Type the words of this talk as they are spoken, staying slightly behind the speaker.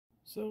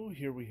So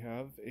here we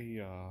have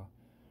a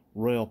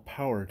Royal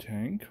Power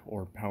Tank,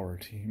 or Power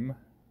Team.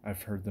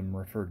 I've heard them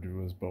referred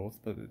to as both,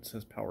 but it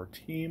says Power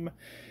Team.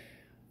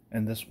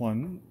 And this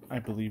one, I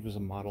believe, is a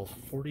model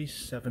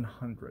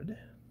 4700.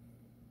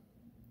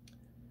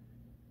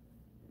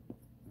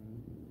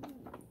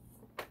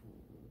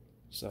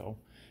 So,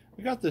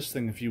 we got this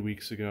thing a few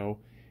weeks ago,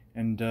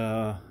 and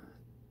the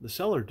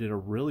seller did a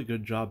really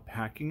good job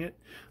packing it,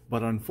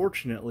 but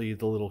unfortunately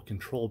the little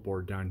control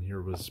board down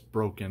here was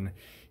broken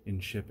in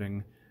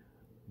shipping.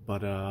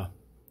 But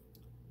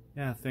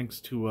yeah, thanks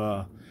to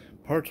a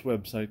parts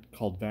website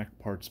called Vac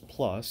Parts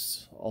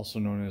Plus, also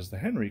known as the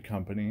Henry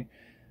Company,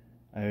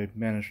 I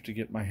managed to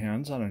get my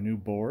hands on a new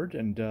board,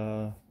 and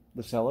the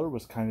seller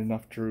was kind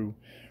enough to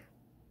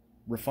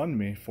refund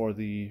me for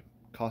the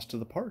cost of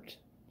the part.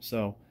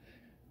 So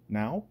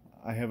now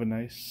I have a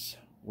nice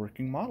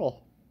working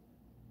model.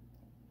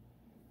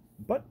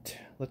 But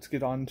let's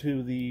get on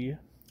to the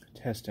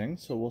testing.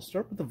 So we'll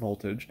start with the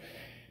voltage,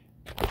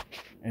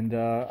 and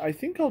I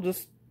think I'll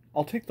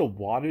take the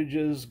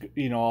wattages.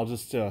 I'll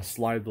just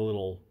slide the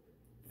little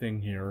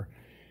thing here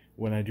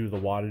when I do the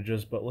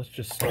wattages. But let's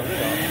just start it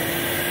up.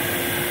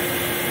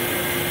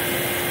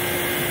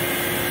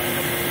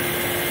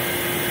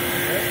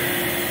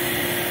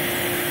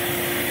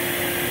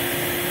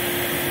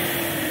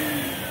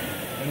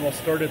 And we'll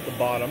start at the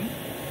bottom.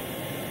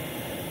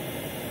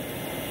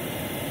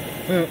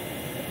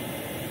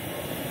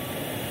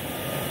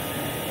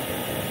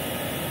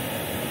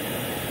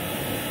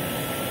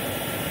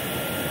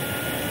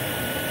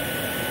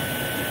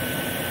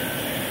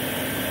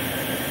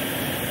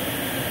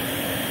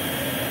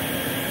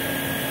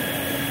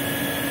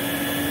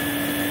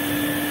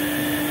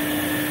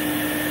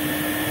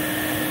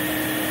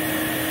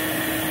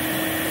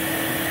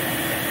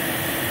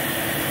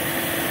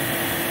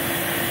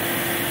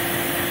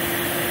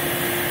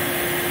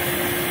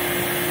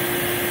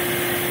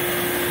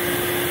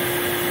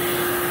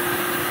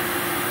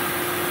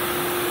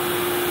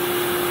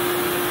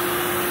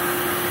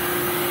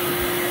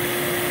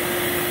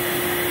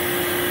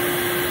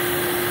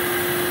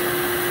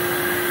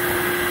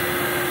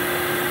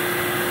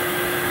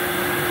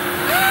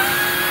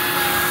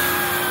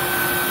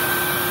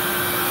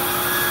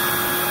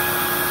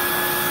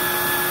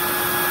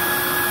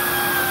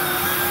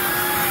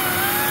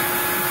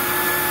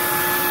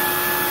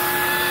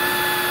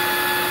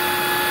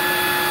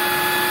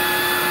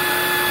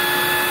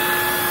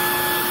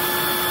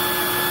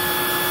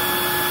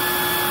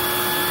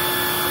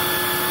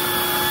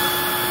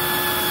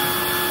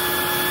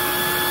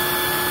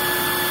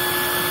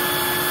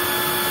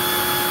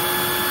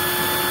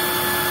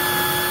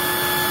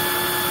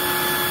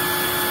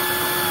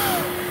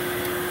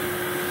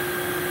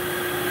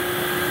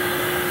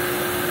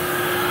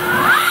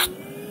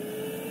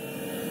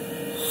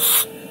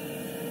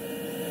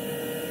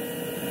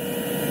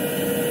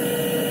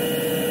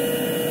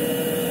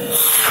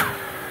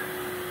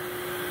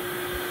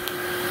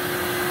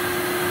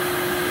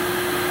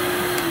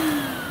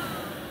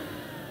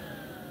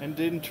 And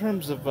in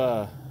terms of,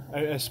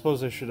 I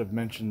suppose I should have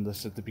mentioned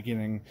this at the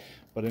beginning,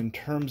 but in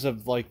terms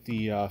of like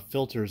the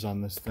filters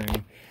on this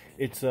thing,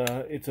 it's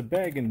a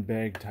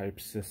bag-in-bag type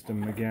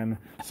system again.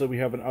 So we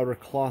have an outer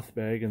cloth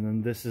bag, and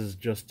then this is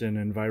just an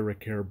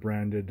EnviroCare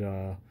branded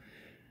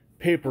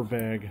paper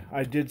bag.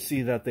 I did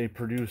see that they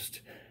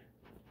produced,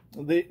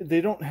 they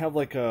don't have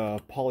like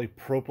a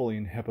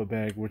polypropylene HEPA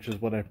bag, which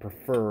is what I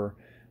prefer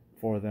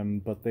for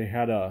them, but they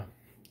had a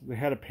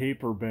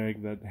paper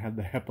bag that had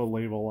the HEPA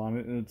label on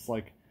it, and it's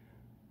like,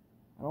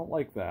 I don't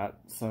like that,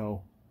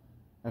 so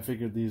I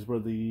figured these were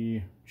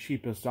the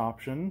cheapest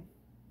option.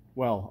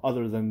 Well,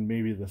 other than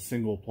maybe the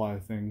single ply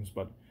things,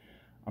 but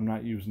I'm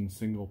not using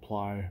single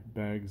ply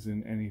bags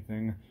in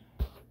anything.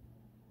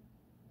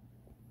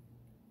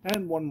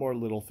 And one more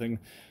little thing.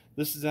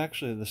 This is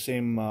actually the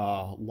same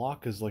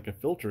lock as like a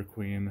Filter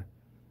Queen.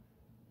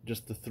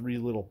 Just the 3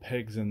 little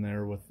pegs in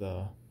there with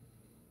the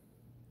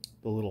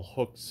little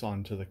hooks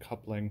onto the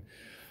coupling.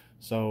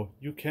 So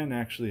you can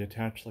actually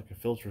attach like a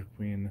Filter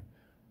Queen.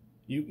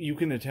 You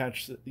can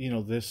attach,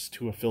 this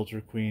to a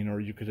Filter Queen, or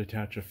you could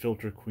attach a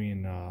Filter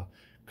Queen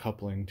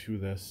coupling to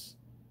this,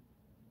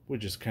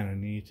 which is kind of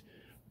neat.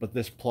 But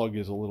this plug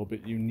is a little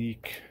bit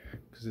unique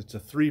because it's a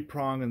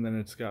 3-prong, and then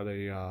it's got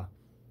a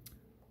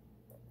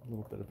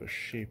little bit of a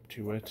shape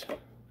to it,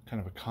 kind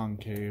of a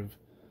concave.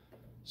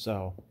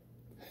 So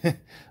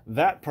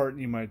that part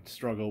you might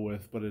struggle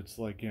with, but it's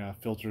like, yeah,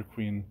 Filter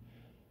Queen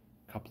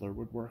coupler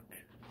would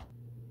work.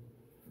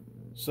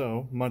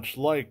 So much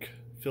like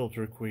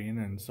Filter Queen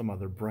and some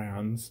other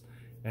brands,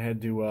 I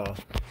had to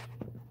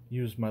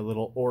use my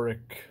little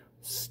Auric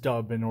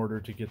stub in order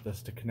to get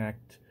this to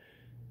connect.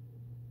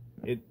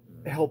 It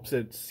helps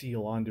it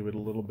seal onto it a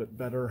little bit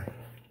better.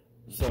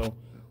 So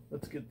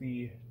let's get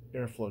the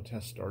airflow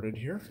test started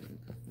here.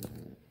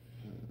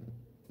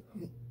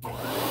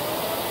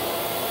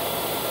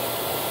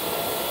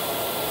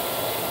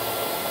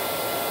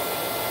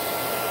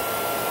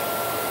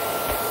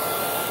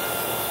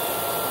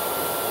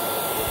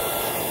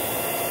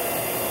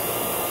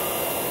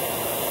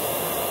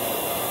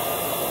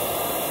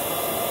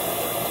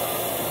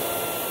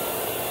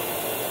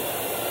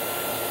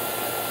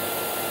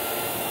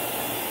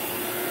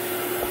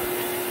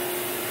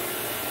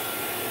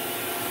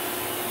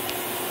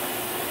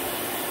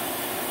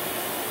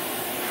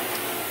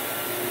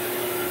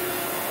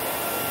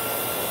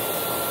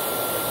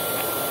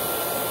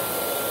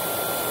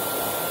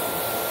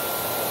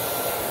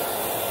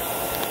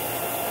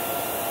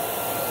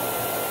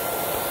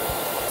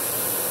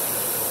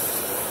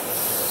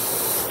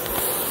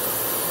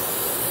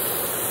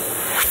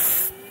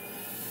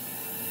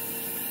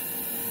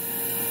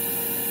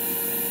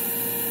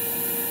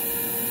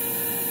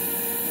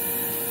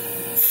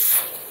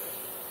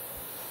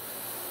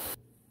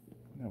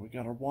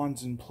 got our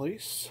wands in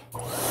place.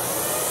 Well,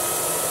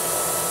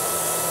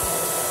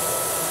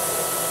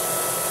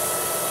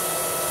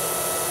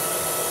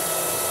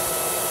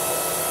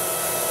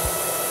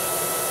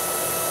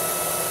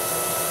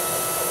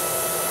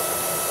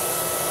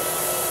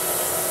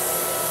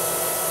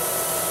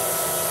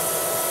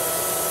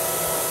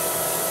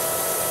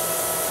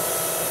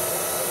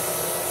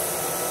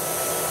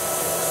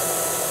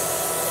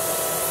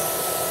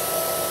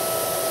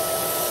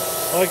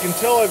 I can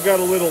tell I've got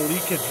a little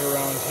leakage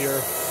around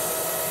here,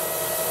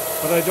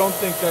 but I don't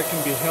think that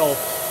can be helped.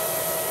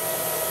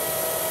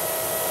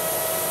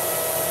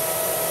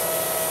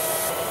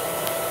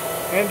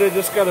 And I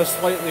just got a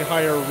slightly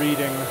higher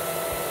reading.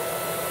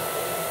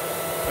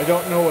 I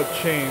don't know what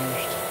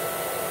changed,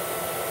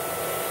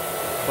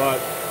 but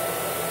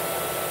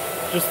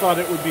just thought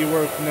it would be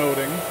worth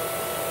noting.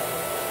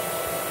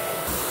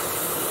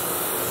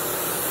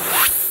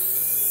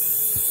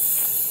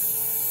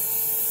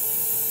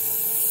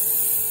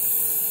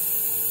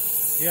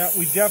 Yeah,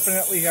 we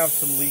definitely have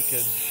some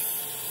leakage.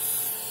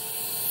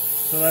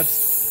 So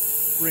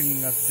that's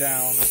bringing us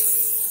down.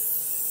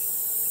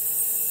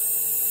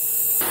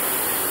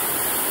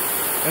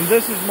 And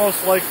this is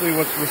most likely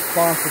what's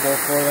responsible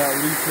for that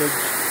leakage.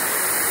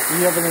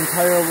 We have an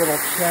entire little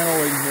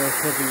channeling here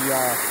for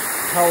the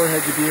power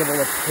head to be able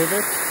to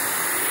pivot.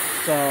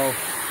 So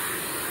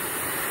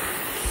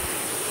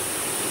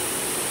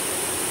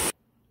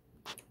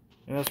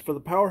and as for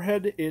the power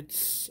head,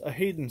 it's a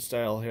Hayden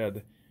style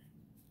head.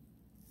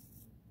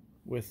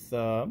 With,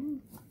 oh,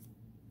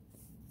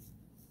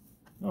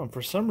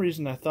 for some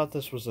reason I thought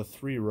this was a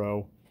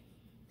 3-row.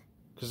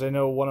 Because I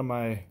know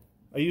I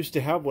used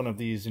to have one of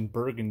these in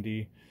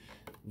Burgundy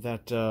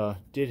that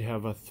did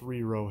have a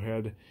 3-row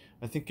head.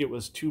 I think it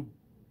was two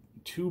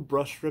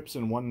brush strips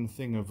and one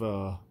thing of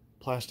a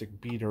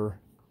plastic beater.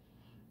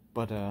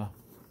 But,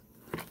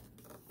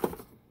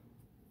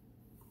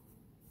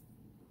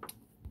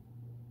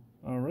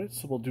 alright,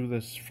 so we'll do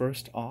this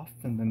first off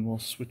and then we'll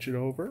switch it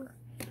over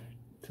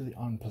to the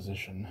on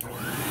position.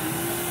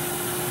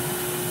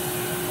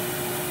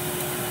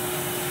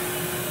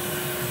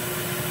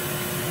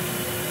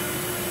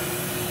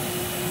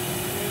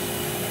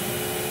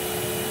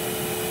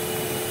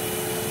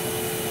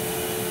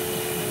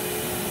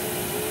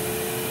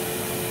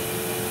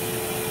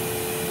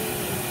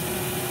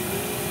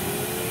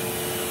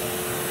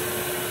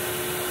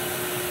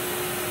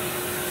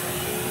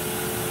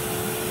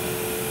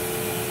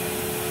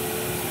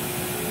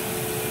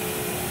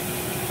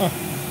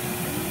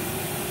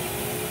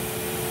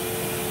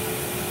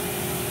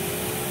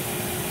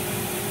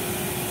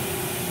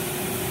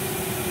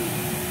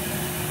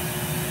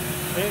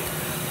 Okay.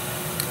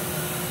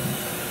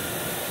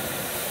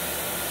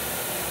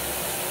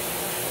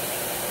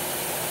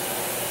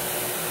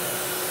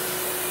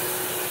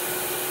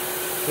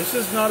 This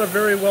is not a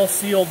very well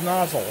sealed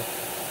nozzle.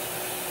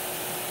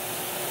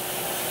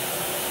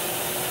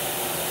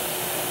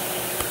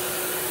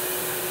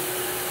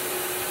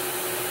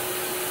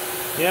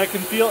 Yeah, I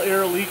can feel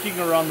air leaking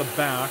around the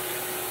back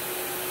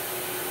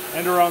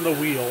and around the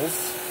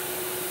wheels.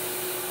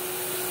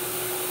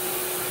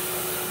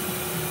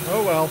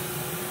 Oh well.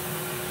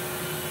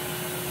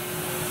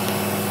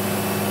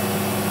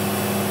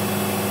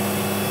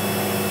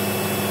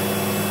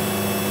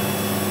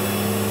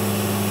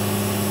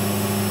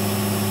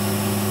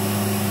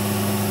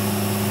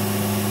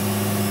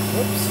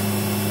 Whoops.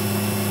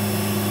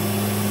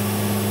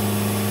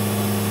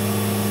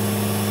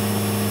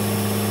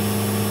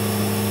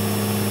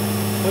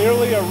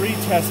 Clearly a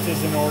retest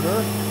is in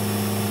order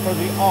for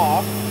the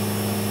off.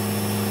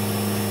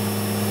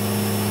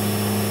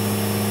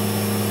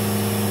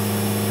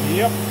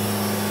 Yep.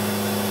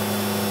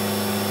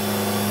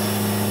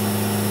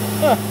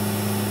 Huh.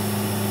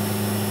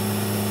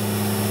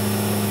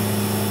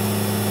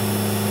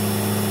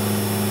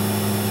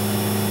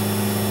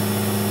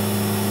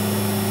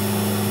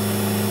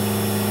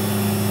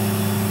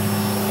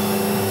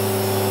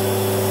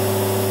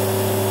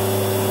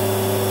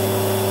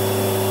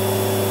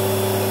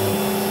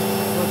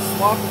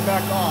 Swap it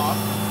back off.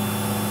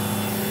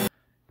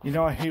 You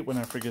know, I hate when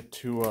I forget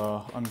to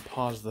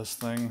unpause this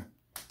thing.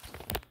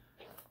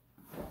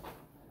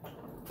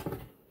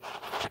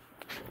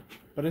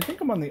 But I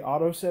think I'm on the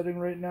auto setting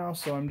right now,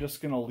 so I'm just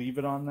going to leave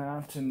it on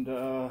that, and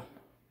yeah.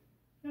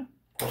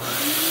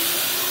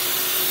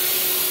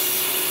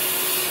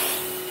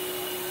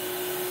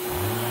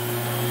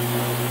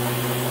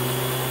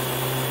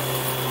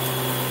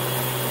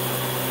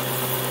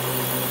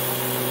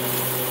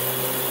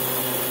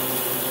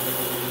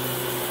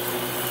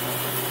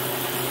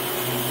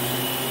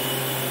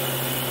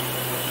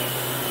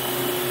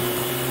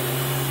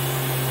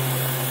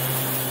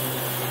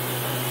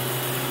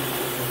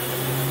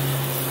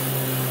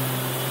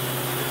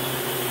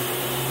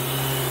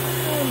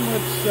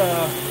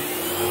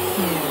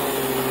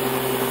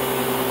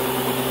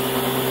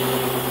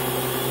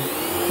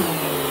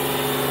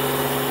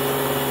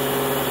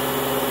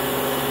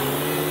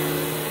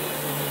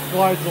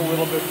 Glides a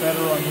little bit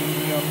better on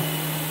medium.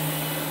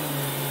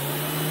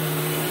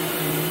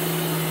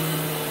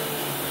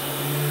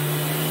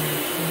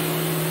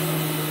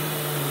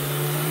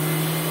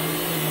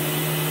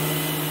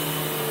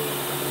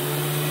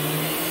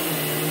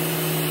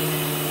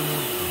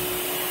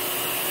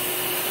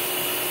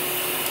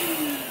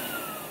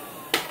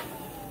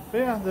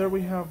 yeah, there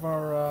we have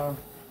our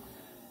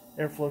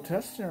airflow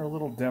test and our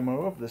little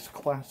demo of this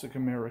classic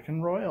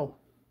American Royal.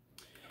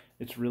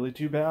 It's really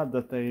too bad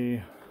that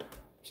they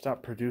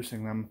stopped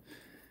producing them.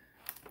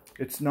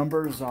 Its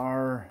numbers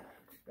are,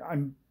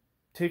 I'm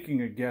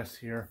taking a guess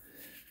here,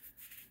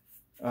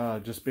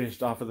 just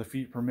based off of the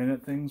feet per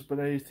minute things, but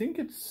I think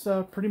it's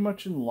pretty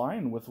much in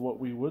line with what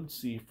we would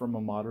see from a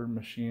modern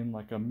machine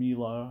like a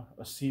Miele,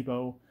 a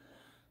Cibo.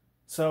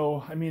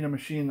 So, I mean, a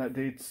machine that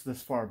dates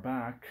this far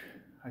back,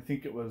 I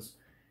think it was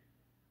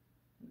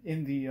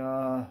in the,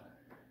 oh,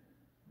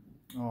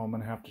 I'm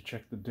going to have to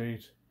check the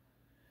date.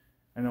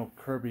 I know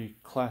Kirby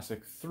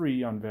Classic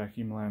 3 on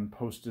Vacuum Land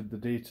posted the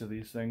dates of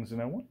these things,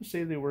 and I want to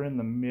say they were in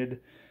the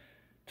mid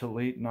to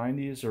late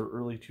 90s or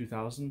early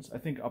 2000s. I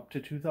think up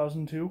to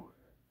 2002.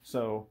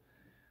 So,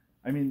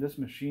 I mean, this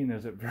machine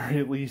is at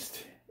very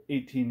least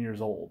 18 years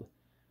old.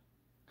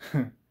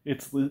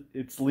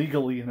 It's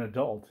legally an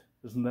adult.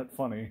 Isn't that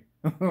funny?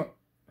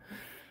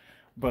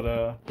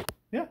 But,